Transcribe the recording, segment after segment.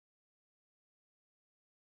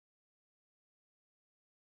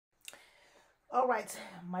All right,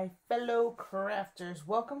 my fellow crafters,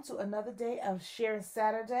 welcome to another day of Share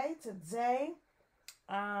Saturday. Today,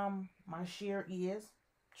 my share is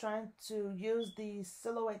trying to use the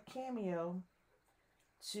silhouette cameo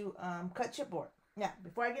to cut chipboard. Now,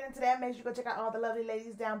 before I get into that, make sure you go check out all the lovely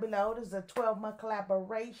ladies down below. This is a 12-month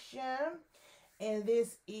collaboration, and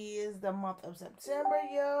this is the month of September,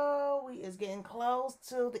 yo. We is getting close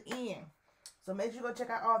to the end. So make sure you go check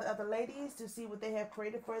out all the other ladies to see what they have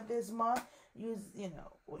created for this month. Use,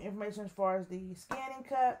 information as far as the scanning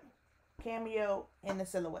cut, cameo, and the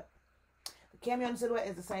silhouette. The cameo and the silhouette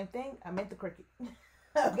is the same thing. I meant the cricket.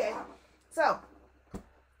 Okay. So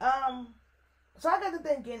I got to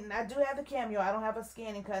thinking, I do have the cameo. I don't have a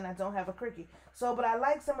scanning cut and I don't have a cricket. So, but I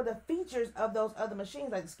like some of the features of those other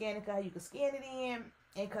machines, like the scanning cut. You can scan it in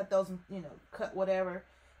and cut those, cut whatever.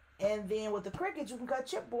 And then with the cricket, you can cut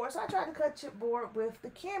chipboard. So I tried to cut chipboard with the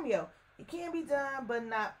cameo. It can be done, but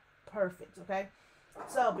not perfect, okay?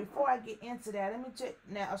 So before I get into that, let me check.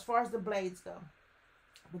 Now, as far as the blades go,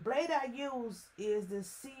 the blade I use is the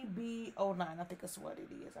CB09. I think that's what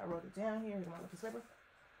it is. I wrote it down here. Here's my little slipper.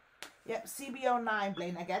 Yep, CB09 blade.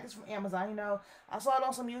 And I got this from Amazon. I saw it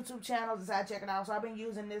on some YouTube channels. Decided to check it out. So I've been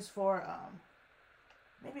using this for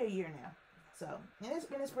maybe a year now. So, and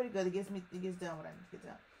it's pretty good. It gets done what I need to get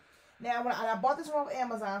done. Now, when I bought this from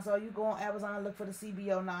Amazon, so you go on Amazon and look for the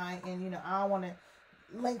CB09, and I don't want to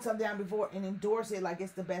link something down before and endorse it like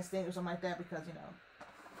it's the best thing or something like that, because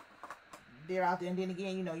they're out there. And then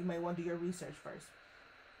again, you may want to do your research first.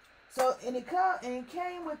 So and it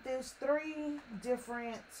came with this 3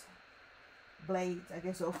 different blades, I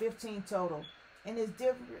guess, so 15 total, and it's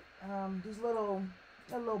different. This little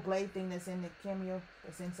blade thing that's in the cameo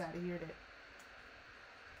that's inside of here that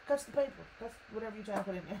cuts the paper, cuts whatever you're trying to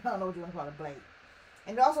put in there. I don't know what you want to call it, blade.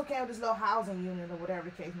 And it also came with this little housing unit or whatever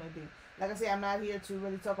the case may be. Like I said, I'm not here to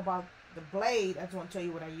really talk about the blade. I just want to tell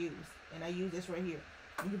you what I use. And I use this right here.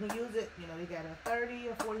 And you can use it, they got a 30,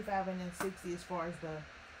 a 45, and then 60 as far as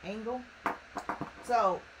the angle.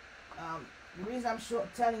 So, the reason I'm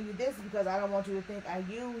telling you this is because I don't want you to think I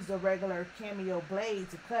use the regular cameo blade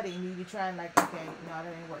to cut it and you be trying like, okay, no, that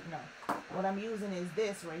ain't work. No. What I'm using is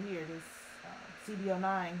this right here, this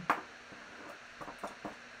CB09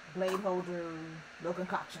 blade holder, little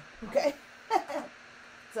concoction. Okay?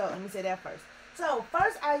 So let me say that first. So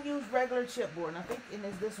first I use regular chipboard, and I think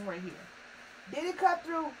it's this one right here. Did it cut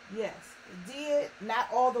through? Yes, it did. Not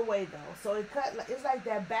all the way though. So it cut. It's like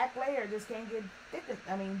that back layer just can't get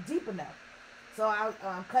deep enough. So I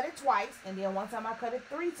cut it twice, and then one time I cut it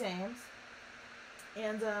 3 times,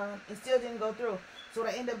 and it still didn't go through. So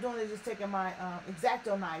what I ended up doing is just taking my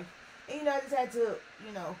X-Acto knife. And, I just had to,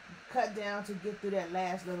 cut down to get through that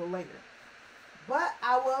last little layer. But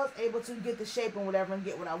I was able to get the shape and whatever and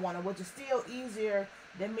get what I wanted, which is still easier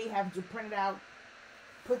than me having to print it out,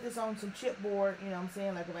 put this on some chipboard, you know what I'm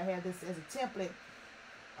saying? Like if I had this as a template,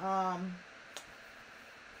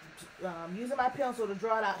 using my pencil to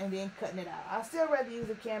draw it out and then cutting it out. I still rather use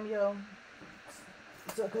a cameo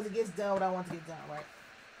because it gets done what I want to get done, right?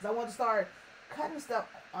 Because I want to start cutting stuff,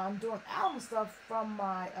 doing album stuff from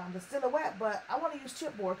my the silhouette, but I want to use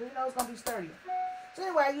chipboard because it's gonna be sturdier. So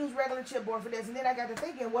anyway, I use regular chipboard for this, and then I got to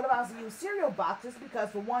thinking, what if I was to use cereal boxes, because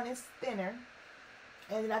for one, it's thinner,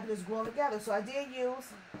 and then I can just glue them together. So I did use,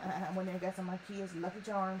 I went there and got some of my kids' Lucky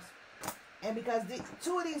Charms, and because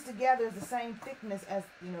 2 of these together is the same thickness as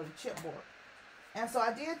the chipboard, and so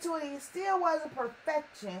I did 2 of these. Still wasn't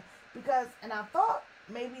perfection and I thought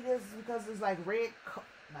maybe this is because it's like red.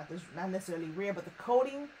 Not necessarily red, but the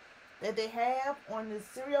coating that they have on the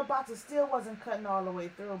cereal boxes still wasn't cutting all the way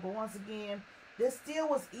through. But once again, this still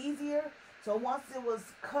was easier. So once it was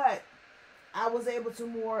cut, I was able to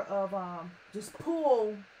more of just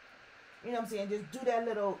pull, just do that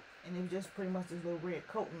little, and it was just pretty much this little red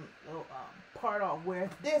coating little part off. Where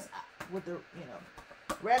this, with the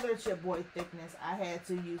regular chipboard thickness, I had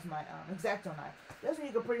to use my X-Acto knife. This one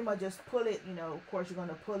you can pretty much just pull it. Of course you're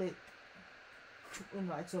gonna pull it.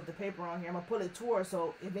 Like, so if the paper on here, I'm gonna pull it towards,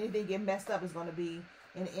 so if anything get messed up, it's gonna be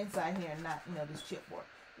in the inside here and not this chipboard.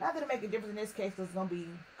 Not that it make a difference in this case because it's gonna be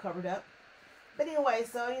covered up. But anyway,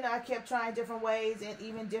 so I kept trying different ways and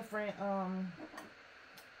even different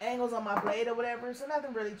angles on my blade or whatever. So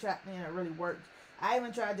nothing really really worked. I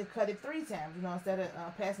even tried to cut it 3 times, instead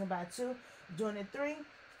of passing by 2, doing it 3.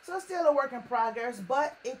 So it's still a work in progress,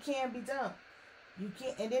 but it can be done. You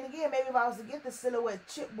can't, and then again, maybe if I was to get the silhouette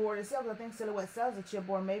chipboard itself, I think silhouette sells a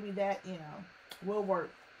chipboard, maybe that, will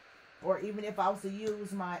work. Or even if I was to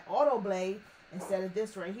use my auto blade instead of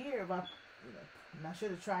this right here, if I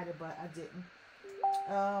should have tried it, but I didn't.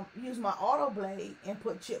 use my auto blade and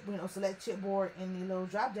put select chipboard in the little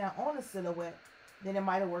drop down on the silhouette, then it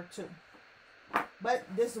might have worked too. But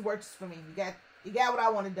this works for me. You got what I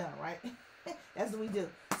wanted done, right? That's what we do.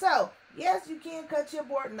 So yes, you can cut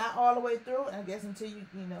chipboard, not all the way through. I guess until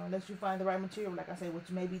unless you find the right material, like I say, which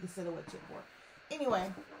may be the silhouette chipboard.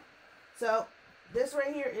 Anyway, so this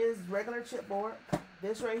right here is regular chipboard.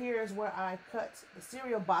 This right here is where I cut the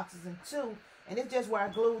cereal boxes in two, and it's just where I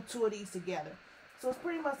glued two of these together. So it's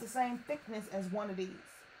pretty much the same thickness as one of these.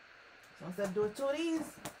 So instead of doing two of these,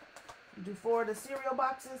 you do 4 of the cereal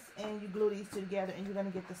boxes and you glue these two together, and you're going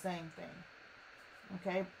to get the same thing.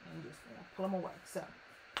 Okay? And you just pull them away. So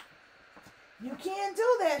you can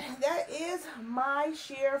do that. That is my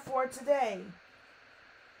share for today.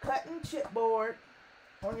 Cutting chipboard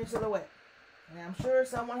on your silhouette. And I'm sure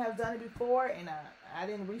someone has done it before, and I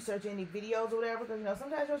didn't research any videos or whatever, because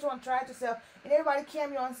sometimes you just want to try it yourself, and everybody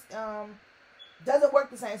cameo doesn't work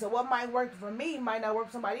the same. So what might work for me might not work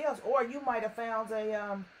for somebody else, or you might have found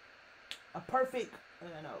a perfect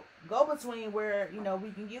go-between where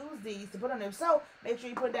we can use these to put on there. So make sure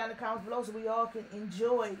you put it down in the comments below so we all can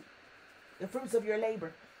enjoy the fruits of your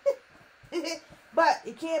labor. But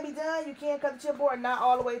it can be done. You can cut the chipboard not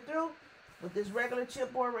all the way through. With this regular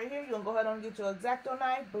chipboard right here, you're going to go ahead and get your X-Acto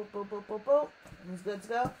knife. Boop, boop, boop, boop, boop. And it's good to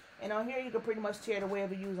go. And on here, you can pretty much tear the way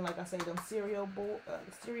of using, like I say, them cereal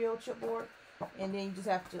chipboard. And then you just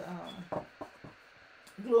have to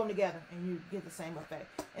glue them together, and you get the same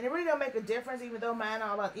effect. And it really don't make a difference, even though mine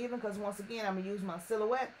are about even, because once again, I'm going to use my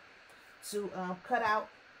silhouette to cut out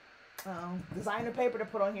designer paper to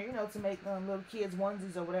put on here, to make little kids'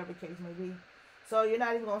 onesies or whatever the case may be. So you're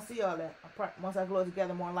not even going to see all that. Once I glue it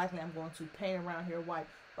together, more likely I'm going to paint around here white.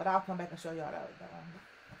 But I'll come back and show y'all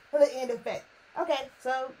the end effect. Okay,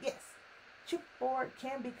 so yes, chipboard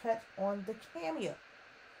can be cut on the Cameo.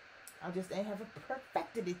 I just ain't haven't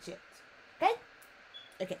perfected it yet. Okay?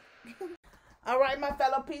 Okay. Alright, my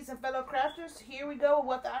fellow peeps and fellow crafters. Here we go with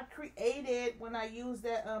what I created when I used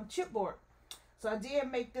that chipboard. So I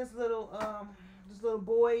did make this little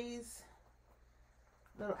boys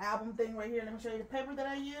little album thing right here. Let me show you the paper that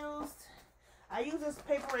I used. I used this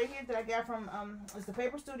paper right here that I got from it's the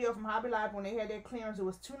Paper Studio from Hobby Lobby. When they had their clearance, it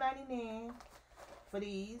was $2.99 for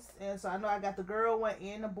these. And so I know I got the girl one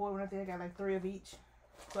and the boy one. I think I got like 3 of each.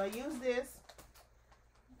 So I used this.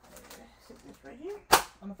 Sit this right here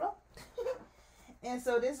on the floor. And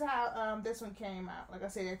so this is how this one came out. Like I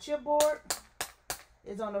said, that chipboard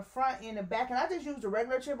is on the front and the back. And I just used the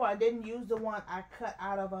regular chipboard. I didn't use the one I cut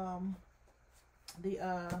out of did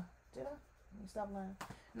I? Let me stop lying.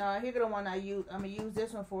 No, here's the one I use. I'm going to use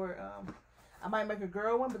this one for, I might make a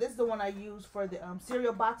girl one, but this is the one I use for the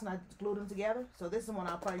cereal box, and I glued them together. So this is the one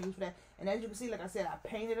I'll probably use for that. And as you can see, like I said, I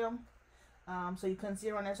painted them, so you couldn't see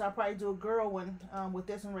it on there. So I'll probably do a girl one with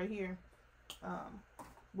this one right here,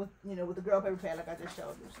 with the girl paper pad like I just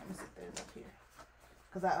showed you. So let me sit this up here.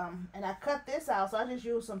 Because and I cut this out, so I just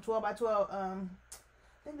used some 12 by 12, I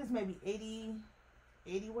think this may be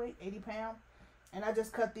 80 weight, 80 pound. And I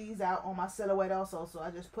just cut these out on my silhouette also. So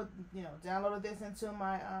I just put, downloaded this into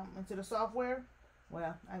my, into the software.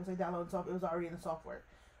 Well, I would say download the software. It was already in the software.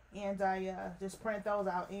 And I just printed those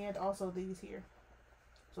out, and also these here.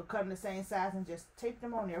 So cut them the same size and just tape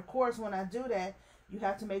them on there. Of course, when I do that, you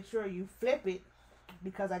have to make sure you flip it,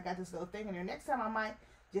 because I got this little thing in there. Next time I might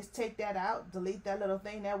just take that out, delete that little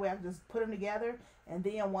thing. That way I can just put them together. And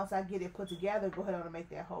then once I get it put together, go ahead and make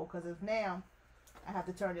that hole. Because if now I have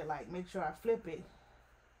to turn it, like, make sure I flip it,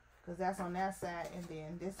 because that's on that side, and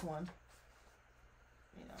then this one,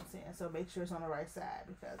 you know what I'm saying? So make sure it's on the right side,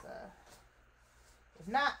 because if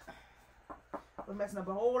not, we're messing up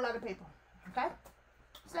a whole lot of paper. Okay?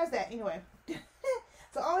 So that's that. Anyway.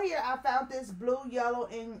 So on here, I found this blue, yellow,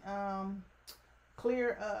 and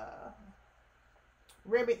clear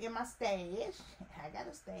ribbon in my stash. I got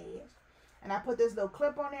a stash. And I put this little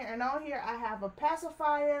clip on there. And on here, I have a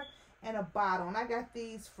pacifier and a bottle. And I got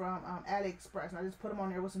these from AliExpress. And I just put them on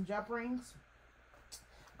there with some jump rings.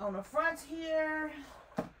 On the front here,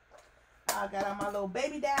 I got on my little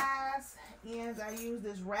baby dies. And I use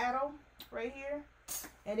this rattle right here.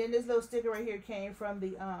 And then this little sticker right here came from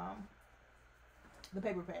the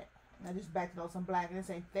paper pad. And I just backed it on some black. And it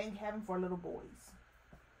says, "Thank heaven for little boys."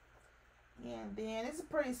 And then it's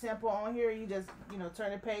pretty simple. On here, you just, turn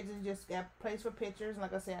the pages and just got place for pictures. And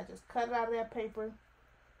like I said, I just cut it out of that paper.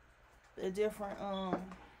 The different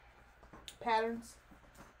patterns,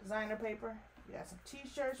 designer paper. You got some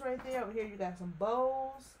t-shirts right there. Over here you got some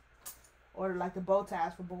bows, or like the bow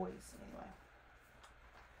ties for boys. Anyway,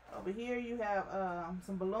 over here you have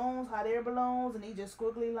some balloons, hot air balloons, and these just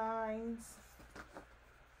squiggly lines.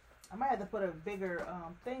 I might have to put a bigger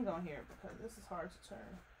thing on here because this is hard to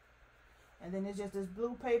turn. And then it's just this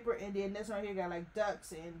blue paper, and then this one right here got like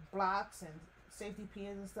ducks and blocks and safety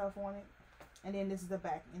pins and stuff on it. And then this is the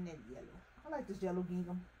back, and then yellow. I like this yellow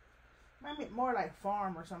gingham. Maybe more like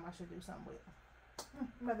farm or something I should do something with.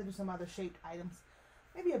 I'd rather do some other shaped items.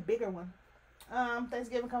 Maybe a bigger one.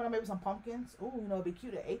 Thanksgiving coming up, maybe some pumpkins. Ooh, you know, it'd be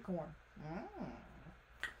cute, an acorn.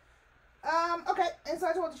 Okay, and so I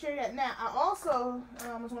just want to share that. Now, I also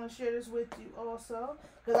just want to share this with you also,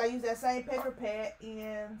 because I use that same paper pad,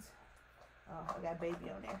 and oh, I got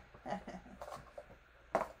baby on there.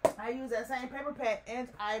 I use that same paper pad, and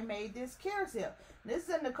I made this carousel. This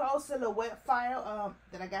is a Nicole silhouette file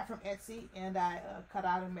that I got from Etsy, and I cut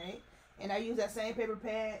out and made. And I use that same paper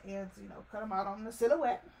pad, and you know, cut them out on the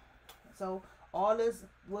silhouette. So all this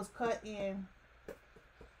was cut in.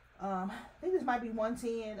 I think this might be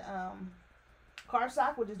 110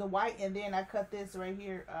 cardstock, which is the white, and then I cut this right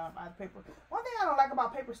here out of paper. One thing I don't like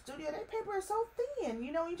about Paper Studio, that paper is so thin.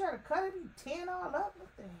 You know, when you try to cut it, you tear all up. What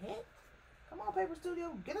the heck? Come on, Paper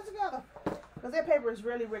Studio, get it together. Because that paper is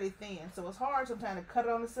really, really thin. So it's hard sometimes to cut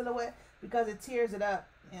it on the silhouette because it tears it up,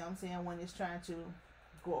 you know what I'm saying, when it's trying to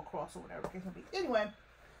go across or whatever it can be. Anyway,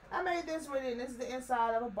 I made this with it, and this is the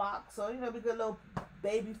inside of a box. So, you know, be good little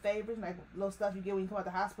baby favorites, like little stuff you get when you come out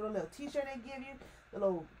the hospital, little t-shirt they give you, the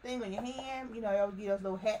little thing on your hand, you know, you always get those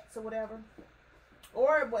little hats or whatever.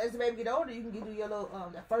 Or as the baby get older, you can do your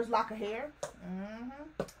little, that first lock of hair.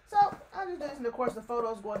 So, I just do this, and of course the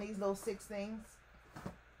photos go in these little 6 things.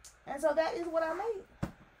 And so that is what I made.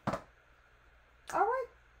 Alright,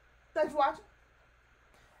 thanks for watching.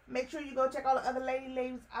 Make sure you go check all the other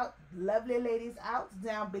ladies out, lovely ladies out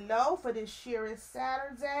down below for this Sheerest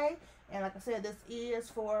Saturday. And like I said, this is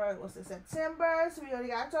for, what's it, September. So we only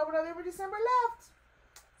got October, November, December left.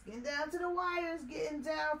 It's getting down to the wire. It's getting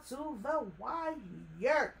down to the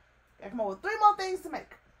wire. Gotta come up with 3 more things to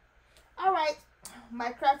make. Alright,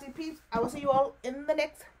 my crafty peeps, I will see you all in the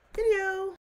next video.